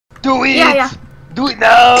Do it! Yeah, yeah. Do it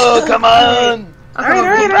now! Come on!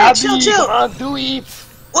 Alright, chill. Come on, do it!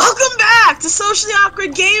 Welcome back to Socially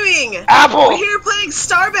Awkward Gaming! Apple! We're here playing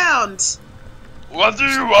Starbound! What do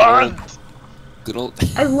you want? Good old.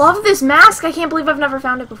 I love this mask. I can't believe I've never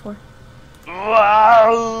found it before.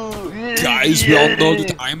 Wow! Guys, we all know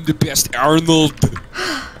that I'm the best Arnold.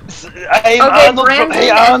 I'm Okay, Arnold from Brandon Hey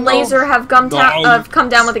and Arnold. Laser have come No.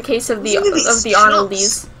 down with a case of the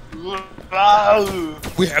Arnoldies. Wow!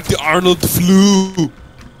 We have the Arnold flu.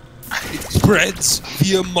 It spreads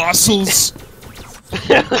via muscles. Oh,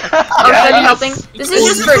 good helping. This is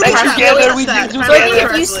just for a test. Together we That. do So I think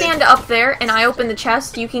together. if you stand up there and I open the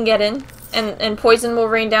chest, you can get in, and poison will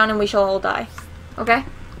rain down and we shall all die. Okay?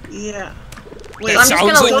 Yeah. That Wait, I'm just sounds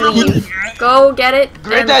gonna like a leave. good plan. Go get it.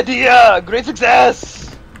 Great and- idea! Great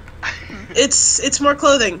success! it's more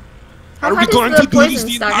clothing. How Are hard we is going the to do poison this the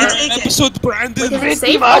stack? entire Take it. episode, Like, Brandon? is it Pretty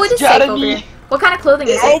safe? much, Oh, it is safe gotta over be. here. What kind of clothing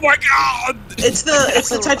is Oh it? my god! It's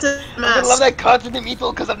the type of I love mask. that constant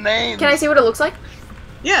people because of names. Can I see what it looks like?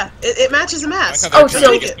 Yeah, it matches the mask. Oh, so-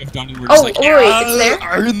 Take it. Oh, wait, it's there?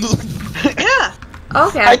 Arnold. Yeah.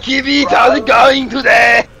 Okay. Hi Kiwi, how's it going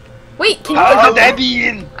today? Wait, can you How's help that me?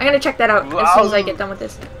 been? I'm gonna check that out as soon as I get done with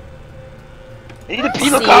this. I need a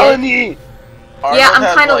penal See it. colony. Yeah, I'm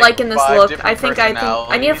has, kind of like, liking this 5 look. different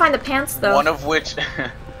I need to find the pants though. One of which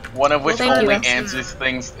Thank you. only answers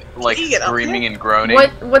things like Can you get up screaming there? and groaning.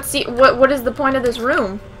 What is the point of this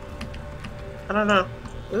room? I don't know.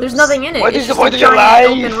 There's nothing in it. What It's is the just point a of your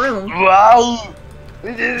giant life? open room. Wow.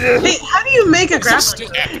 Hey, how do you make a grappling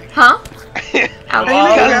hook? Huh? Ouch.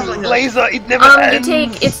 Wow. Laser, it never You ends.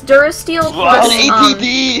 take it's Durasteel Wow, plus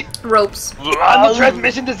ATD. ropes. Wow,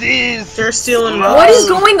 transmission disease. They're stealing What is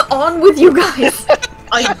going on with you guys?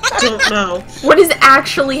 I don't know. What is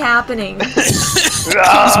actually happening? I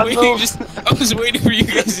was waiting for you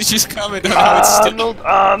guys to just comment on how it's still.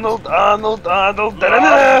 Arnold.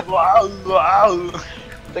 Da-da-da. Wow.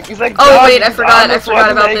 Like he's like. Oh wait, I Arnold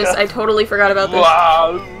forgot about this. Schwarzenegger. I totally forgot about this.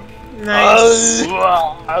 Wow. Nice.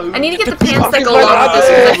 I need to get the pants that go along with this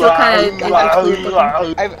because I feel kind of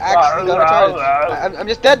I've actually got a charge. I'm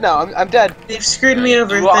just dead now. I'm dead. They've screwed me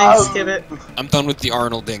over. Thanks, give it. I'm done with the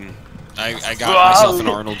Arnolding. I got myself an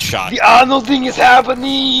Arnold shot. The Arnold thing is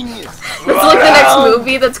happening. That's like the next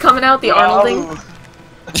movie that's coming out, the Arnolding.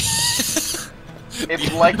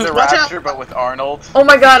 It's like the Watch out. Rapture, but with Arnold. Oh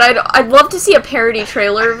my god, I'd love to see a parody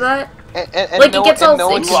trailer of that. And Like it gets all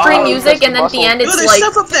extreme music and then at the end Ooh, it's there's like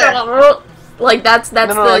stuff up there. like that's No,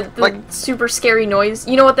 the like super scary noise.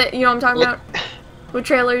 You know what what I'm talking Like- about? With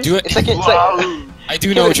trailers? Do it. It's like I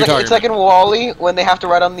do know what you're talking It's like in Wall-E when they have to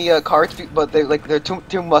ride on the carts, but they're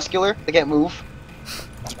too muscular. They can't move.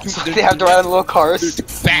 So they have to ride on the little cars.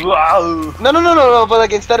 Fat. No. But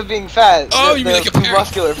like instead of being fat, Oh, you mean they're like a too parrot.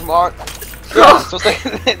 muscular from art. Yeah, so it's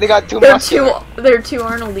like they got too muscular. They're too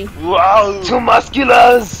Arnoldy. Wow. Too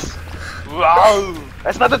musculars. Wow.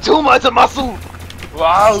 That's not a tumor, it's a muscle.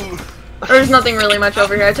 Wow. There's nothing really much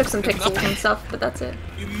over here. I took some pixels and stuff, but that's it.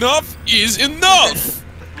 Enough is enough.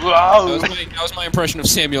 Wow. That was my impression of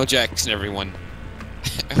Samuel Jackson, everyone.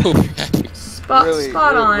 I hope you're happy.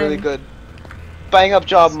 Spot on. Really good. Buying up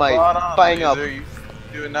job, Mike. Buying up. You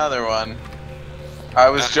do another one. I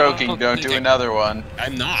was joking. Don't do another one.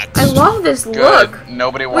 I'm not. I love this Good. look.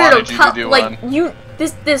 Nobody Weirdo, wanted you to do like one.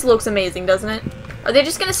 this looks amazing, doesn't it? Are they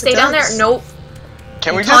just gonna stay down there? does. Nope.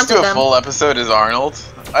 Can we You just do taunted a them. full episode as Arnold?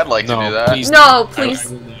 I'd like to do that. Please. No, please.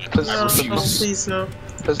 No, please no.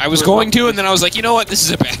 I was going to, and then I was like, you know what? This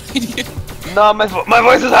is a bad idea. No, my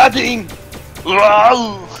voice is hurting.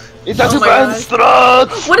 Wow. It's a Oh my super God. strut.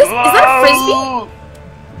 What is that a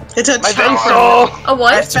frisbee? It's a My chakram. pencil. A I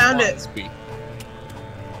what? found it.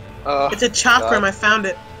 It's a chakram. I found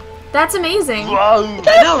it. That's amazing. Wow.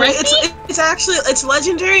 I know, right? It's actually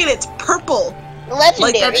legendary and it's purple. Like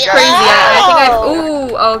that's crazy. I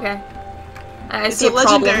think ooh, oh, okay. I It's see a a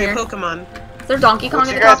problem legendary here. Pokemon. Is there Donkey Kong What's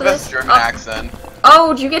at your the top guys' of best this? German Oh. accent?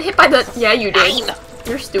 Oh, did you get hit by the? Yeah, you did.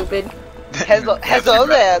 You're stupid. Hello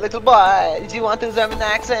there, little boy. Do you want the German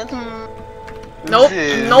accent? Nope.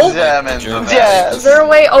 Nope. German. Yes. Is there a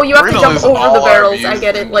way? Oh, you have We're to gonna jump lose over all the our barrels. I views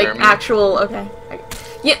get it. in Like Germany. actual. Okay.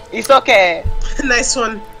 It's okay. Nice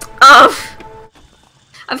one. I've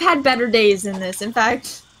had better days in this. In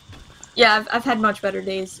fact, yeah, I've had much better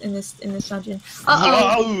days in this dungeon.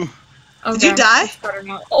 Wow. Okay. Did you die? It's better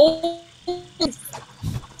now. Oh.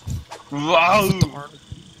 Wow.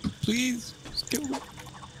 Please, just kill me.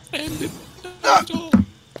 End it. No,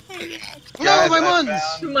 Guys, my I buns.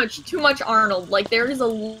 Too much Arnold. Like there is a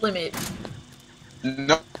limit.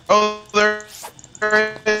 No, there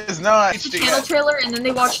is not. The channel trailer, and then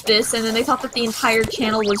they watched this, and then they thought that the entire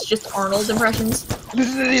channel was just Arnold impressions.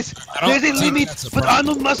 Listen to this. I don't There's a think limit, that's a but problem.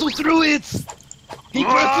 Arnold muscles through it. He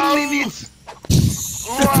crossed the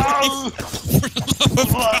limit.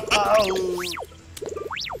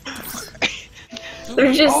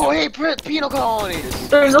 There's just Oh, hey, penal colonies.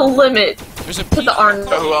 there's a limit There's a to the Arnold.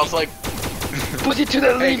 You know who else like? Push it to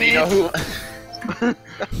the Hey, limit. you know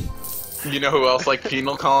who? You know who else like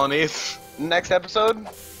penal colonies? Next episode.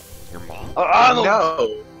 Your mom. Arnold.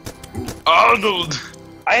 No. Arnold.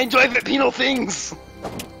 I enjoy the penal things.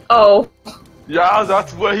 Oh, Yeah,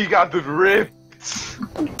 that's where he got the rip.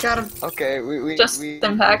 Got him. Okay, we just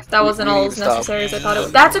impact. That wasn't we all need as to stop. necessary as I thought it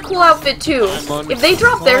was. That's a cool outfit too. If they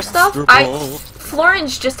drop their stuff,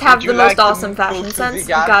 Florins just have the most awesome fashion sense. You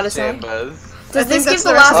gotta say. Does I this think give that's the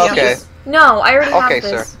the rest last of Okay. piece? No, I already Okay, have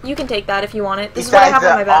this. sir. You can take that if you want it. This is what I have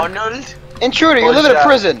on my back. Arnold? Intruder, you Or live in a shot.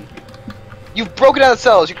 prison. You've broken out of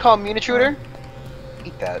cells. You call me an intruder?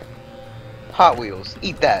 Eat that. Hot Wheels.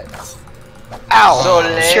 Eat that. Ow. So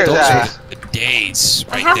Sure, later. that. The days,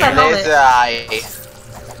 I right have there. my helmet.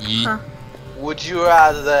 Ye- Huh. Would you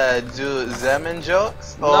rather do Zeman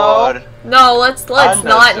jokes No. or No, let's Arnold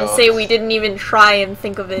not and jokes. say we didn't even try and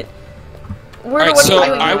think of it. Where, Alright, what so are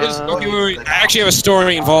you doing? I was. Okay, wait, wait. I actually have a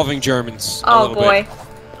story involving Germans. a Oh little bit. boy,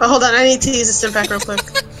 Oh, hold on. I need to use a stim pack real quick.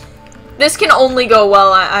 this can only go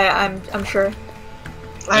well. I'm sure.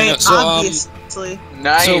 I know, so, obviously.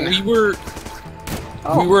 9? So we were.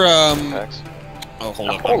 Oh. We were Thanks. Oh, hold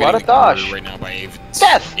A up. whole I'm lot getting of dosh. murdered right now by Avens.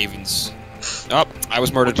 Death! Avens. Oh, I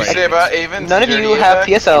was murdered by What'd you say Avens. about Avens? None of Did you he have attack?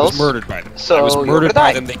 I was PSLs. murdered by them. So I was you're murdered gonna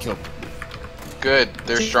by die. them. They killed me. Good.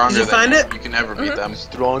 They're Did stronger you than find you. it? You can never beat them.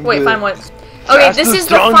 Stronger. Wait, find what? Okay, Faster, this is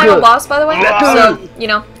the stronger. final boss, by the way. Wow. So you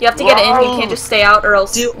know you have to get it in. You Wow. can't just stay out, or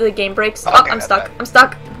else Do- the game breaks. Okay, Oh, I'm that's stuck. bad. I'm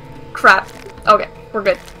stuck. Crap. Okay, we're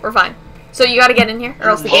good. We're fine. So you gotta get in here, or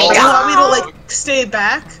else the game Do breaks. you want me to like stay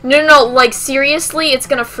back? No, like seriously, it's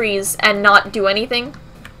gonna freeze and not do anything.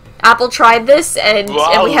 Apple tried this, and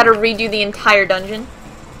we had to redo the entire dungeon.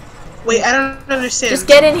 Wait, I don't understand. Just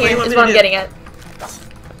get in What do here you want is me what to I'm do? getting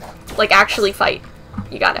at. Like actually fight.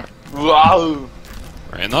 You gotta. Wow.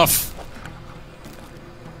 Right, enough.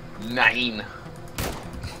 9.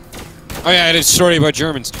 Oh yeah, I had a story about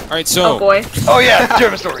Germans. All right, so Oh boy. Oh yeah,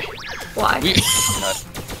 German story. Why? we.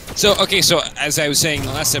 So okay, so as I was saying in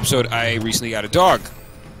the last episode, I recently got a dog,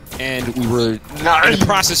 and we were in the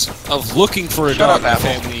process of looking for a dog up, in the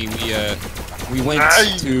Apple. family. We went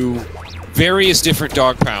to various different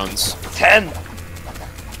dog pounds. 10.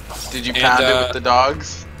 Did you And, pound it with the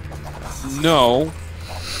dogs? No,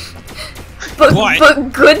 But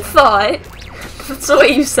What? good thought. That's the way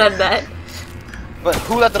you said that. But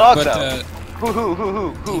who let the dogs but out?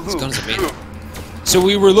 Who? these guns are amazing. So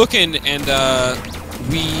we were looking, and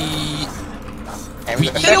we And we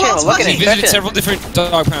we're You know what's looking funny? at visited section. several different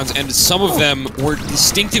dog pounds, and some of them were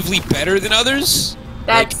distinctively better than others.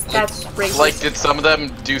 That's Like- that's racist. Like, did some of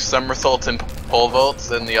them do somersaults and pole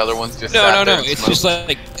vaults, and the other ones just sat No. there and It's smoked? just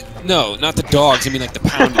like no, not the dogs. I mean, like the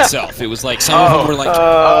pound itself. It was like some of them were like.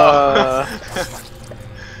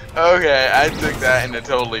 Okay, I took that in a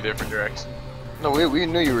totally different direction. No, we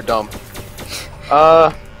knew you were dumb.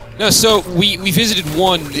 No, so we visited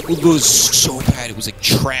one. It was so bad. It was like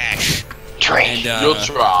trash. Trash. And You're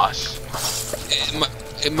trash.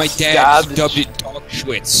 my dad Garbage. dubbed it dog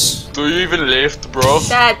schwitz. Do you even lift, bro?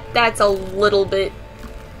 That's a little bit.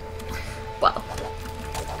 Well,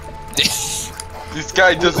 This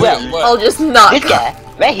guy doesn't Well, eat. well, I'll just not. This guy,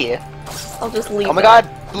 right here. I'll just leave. Oh my that.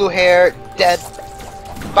 god, blue hair, dead.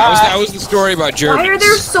 that Bye. was the story about Germans. Why are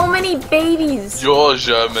there so many babies? You're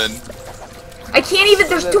German. I can't even.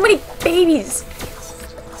 There's too many babies.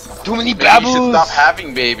 Too many Maybe you should baboos. stop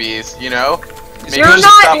having babies, you know? Maybe You're you should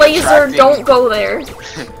not stop laser. attracting- Don't go there.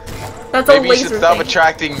 That's a Maybe you should laser stop thing.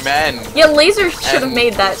 attracting men, Yeah, lasers should have and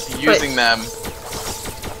made that. using them.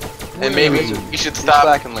 And Wait, maybe laser. you should He's stop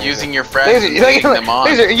back in laser. using your friends Laser, and taking them on.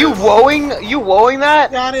 Laser, are you woeing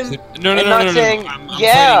that? Got him. No, And not saying,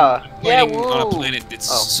 yeah, yeah, fighting on a woo. planet that's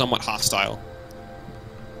Oh. somewhat hostile.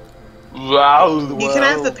 Wow. You can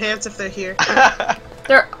have the pants if they're here.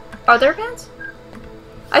 Are there pants?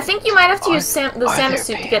 I think you might have to use the are Samus there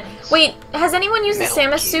suit to get. pants? Wait, has anyone used the Metal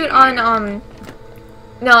Samus suit Gear. on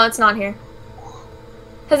No, it's not here.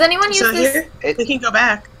 Has anyone It's used not this? here. We can go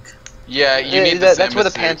back. Yeah, you Yeah, need that's the where the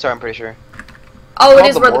Samus pants suit. are, I'm pretty sure. Oh, it called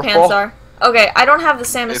is the where the morph pants ball. are. Okay, I don't have the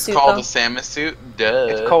Samus It's suit called though. the Samus suit? Duh.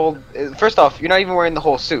 It's called. First off, you're not even wearing the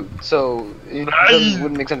whole suit, so it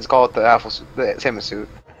wouldn't make sense to call it the Apple suit, the Samus suit.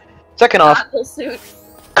 Second off, Apple suit.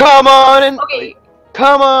 come on and Okay,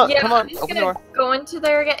 come on, yeah, come I'm on, just open the gonna door. go into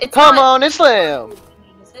there again. It's Come not- on and slam.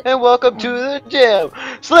 Is it? and welcome to the gym.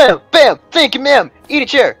 Slam, bam, thank you, ma'am. Eat a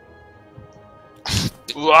chair.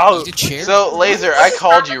 Wow. Eat a chair? So, Laser, I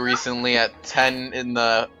called you recently at 10 in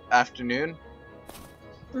the afternoon.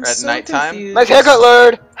 I'm At so nighttime? confused. Nice haircut,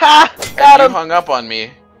 Lord. Ha! Got And you him. hung up on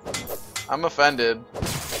me. I'm offended.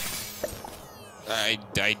 I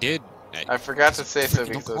did. I forgot to say so Don't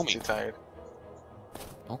because I call was me. too tired.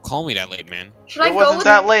 Don't call me that late, man. Should I It go wasn't with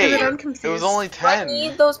that But late. I'm It confused. was only Do I 10.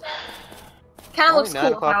 need those? Kind of Only looks 9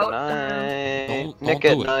 cool o'clock at out. night. Don't Nick do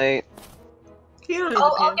at it. night. You don't need the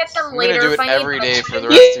I'll get pants. them I'm later gonna do if it I need every them. day for the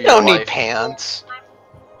rest of You your don't need life. pants.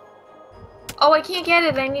 Oh, I can't get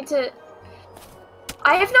it. I need to.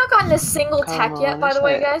 I have not gotten a single Come tech yet, on, by the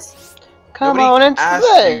way, say it. guys. Come Nobody on and asked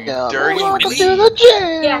slay. you, dirty Welcome really? to the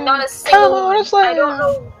gym. Yeah, not a Come single. on and slay. I don't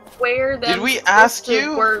know where them. Did we ask supposed to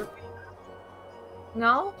you? work.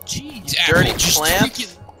 No. Jeez, Dirty Apple, just plant?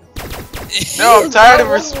 freaking- No, I'm tired of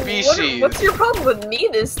What- her species. What's your problem with me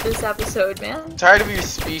this episode, man? I'm tired of your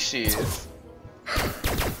species.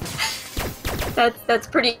 That's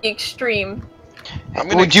pretty extreme. I'm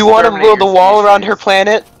gonna Would you want to exterminate build a your wall around her species.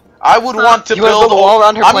 planet? I would want to You wanna build build a wall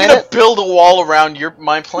around her I'm gonna planet? build a wall around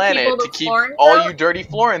my planet build to a keep Florins all out? you dirty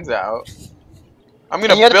Florins out. I'm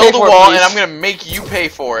gonna And you have to build pay a for it, wall please. and I'm gonna make you pay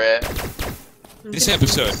for it. This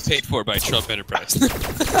episode paid for by Trump Enterprise.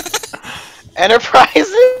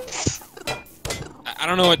 Enterprises? I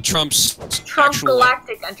don't know what Trump's Trump actual.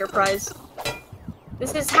 Galactic Enterprise.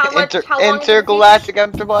 This is how much. How long? is it Intergalactic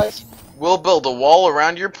Enterprise? We'll build a wall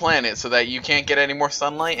around your planet so that you can't get any more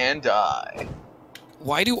sunlight and die.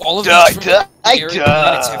 Why do all of Duh, these duh, area duh.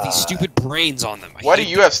 planets have these stupid brains on them? I Why do hate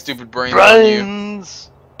you have stupid brains on you? Brains.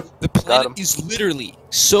 The Got planet him. is literally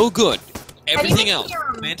so good. Everything you else, hear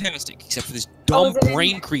 'em? fantastic, except for this Oh, dumb is it in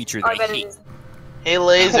brain there? creature Oh, that I I bet it hate. is. Hey,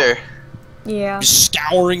 Laser. Yeah. Just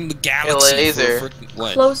scouring the galaxy laser. for frickin'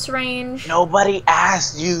 what? Close range. Nobody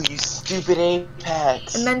asked you, you stupid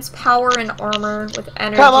apex. Immense power and armor with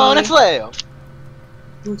energy. Come on and slay 'em.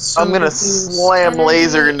 So I'm gonna confused. slam Energy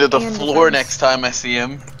Laser into the and floor defense. next time I see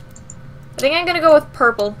him. I think I'm gonna go with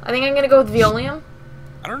purple. I think I'm gonna go with Violium.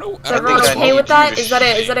 I don't know. Is I don't everyone think I okay need with you that? to Is that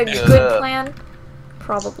a shut good up. plan?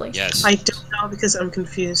 Probably. Yes. I don't know because I'm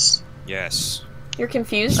confused. Yes. You're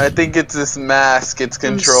confused? I think it's this mask, it's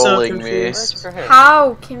I'm so controlling me. confused. Where's your hair?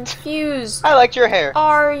 How confused I liked your hair.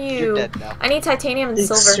 are You're you? dead now. I need titanium and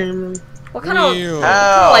silver. Extremely. What kind of Real.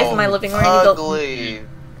 life am I living where I need the ugly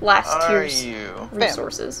last are tier's you?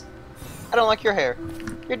 resources? I don't like your hair.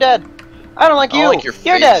 You're dead. I don't like I you. don't like your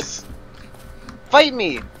You're dead. face. Fight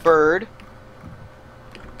me, bird.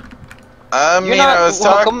 I You're mean, not I was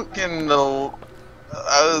welcome. talking to...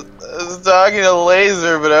 I was talking to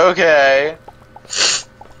Laser, but okay.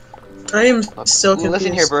 I am so confused.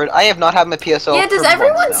 Listen here, bird. I have not had my PSO. Yeah, does for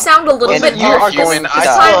everyone months now. sound a little And bit you off are this, going human, to I this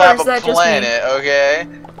die. still time, or have is that a just me? planet, okay?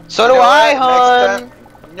 So You do know I, what? hon.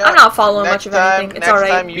 I'm not following next much of time, anything. It's next alright.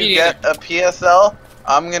 time you Me get a PSL,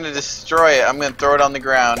 I'm gonna destroy it. I'm gonna throw it on the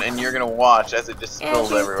ground, and you're gonna watch as it just And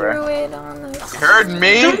spills you everywhere. threw it on the... Heard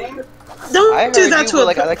me? Don't I do heard that you, to but, a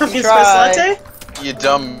like, I like you pumpkin try. spice latte. You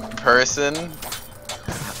dumb person.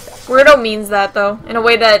 Weirdo means that, though, in a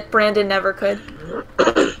way that Brandon never could.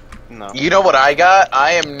 No. You know what I got?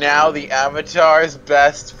 I am now the Avatar's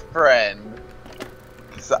best friend.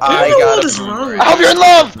 So I know got what a is wrong with I hope you're in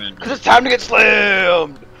love, because it's time to get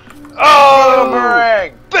slammed. Oh,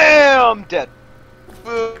 Boomerang! bam, dead.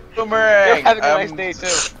 Boomerang! You're having a nice day too.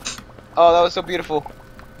 Oh, that was so beautiful.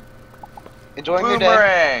 Enjoying your day.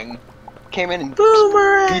 Boomerang! Came in and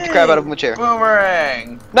Boomerang. beat the crap out of him with a chair.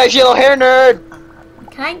 Boomerang! Nice yellow hair, nerd.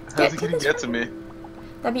 Can I How's get it to gonna this? get to me?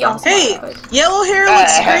 That'd be awesome. Hey, if I could. yellow hair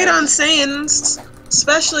looks great on Saiyans,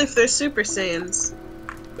 especially if they're Super Saiyans.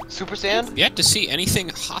 Super Saiyan. I've yet to see anything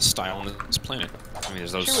hostile on this planet. I mean,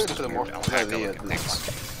 there's those Sure, it's the more- alpaca-looking the-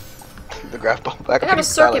 things. The graph ball back. I got a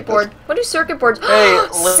circuit board. What do circuit boards? Hey,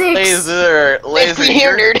 Six. Laser,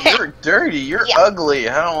 here, you're, nerd. you're dirty, you're Yeah. ugly,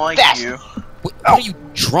 I don't like Fast. you. What, are you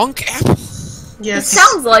drunk, Apple? It Yes.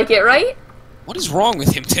 sounds like it, right? What is wrong with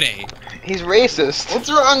him today? He's racist. What's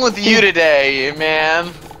wrong with you today,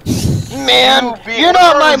 man? Man, You beat- you're what's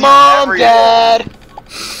not wrong my with you mom, every day? Dad.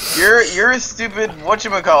 You're a stupid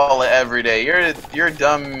whatchamacallit every day. You're a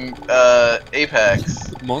dumb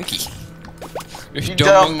apex. Monkey. You're You dumb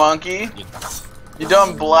dumb monkey. monkey. You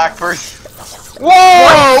dumb black person. Whoa,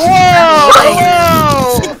 whoa,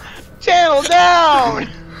 whoa! Channel down. Where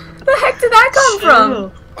the heck did that come from?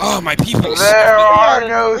 Oh. Oh, my people. There are got a-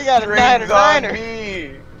 no we got a strings niner. on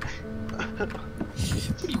me.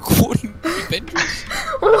 What are you quoting Avengers?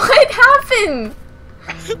 What happened?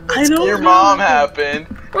 I don't Your know. mom happened,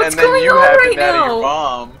 What's and then going you on happened right out of now? your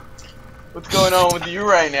mom. What's going on with you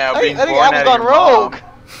right now? I being think born Apple's out gone of your rogue. mom?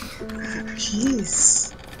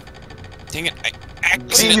 Jeez. Dang it! I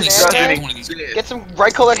accidentally Please stabbed doesn't one of these. exist. Get some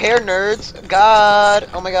bright colored hair, nerds. God.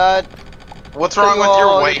 Oh my god. What's wrong with your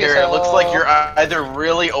Oh, white hair? It looks like yourself. you're either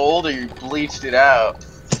really old or you bleached it out.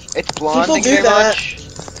 It's blonde. People Thank you do very that.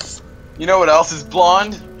 much. You know what else is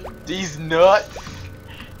blonde? These nuts.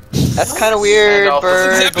 That's kind of weird, And also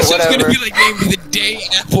This bird, but episode's whatever. gonna be like named the day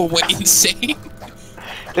Apple went insane.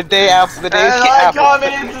 The day after the day And like, apple.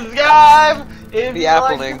 comment, and subscribe if The you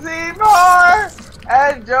apple like name. to see more.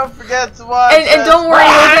 And don't forget to watch. And don't worry,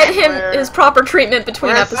 we'll get him We're- his proper treatment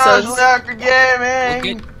between we're episodes. Socially Awkward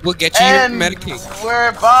Gaming. We'll get you your And medication.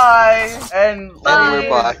 we're bye. And we're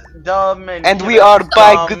bye. dumb And we humans are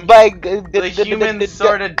bye. dumb. Goodbye. The humans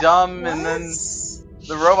sort of dumb, and then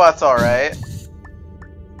the robot's alright.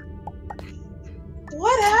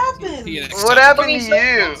 What happened? See you next What time. happened Okay, to so-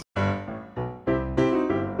 you?